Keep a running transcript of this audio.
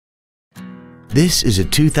This is a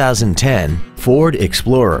 2010 Ford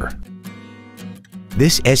Explorer.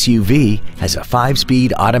 This SUV has a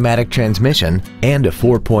 5-speed automatic transmission and a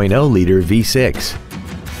 4.0-liter V6.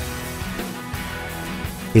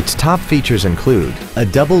 Its top features include a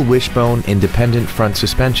double wishbone independent front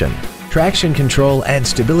suspension, traction control and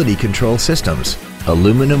stability control systems,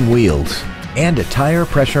 aluminum wheels, and a tire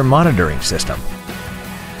pressure monitoring system.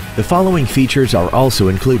 The following features are also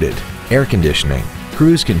included: air conditioning,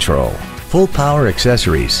 cruise control, full power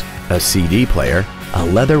accessories, a CD player, a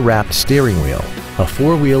leather-wrapped steering wheel, a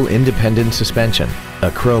 4-wheel independent suspension, a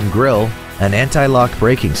chrome grille, an anti-lock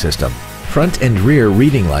braking system, front and rear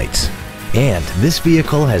reading lights, and this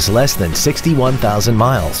vehicle has less than 61,000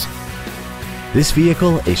 miles. This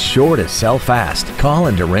vehicle is sure to sell fast. Call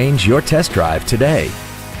and arrange your test drive today.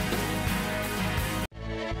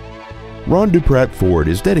 Ron DuPratt Ford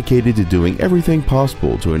is dedicated to doing everything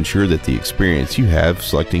possible to ensure that the experience you have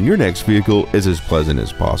selecting your next vehicle is as pleasant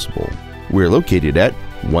as possible. We're located at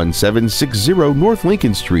 1760 North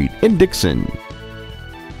Lincoln Street in Dixon.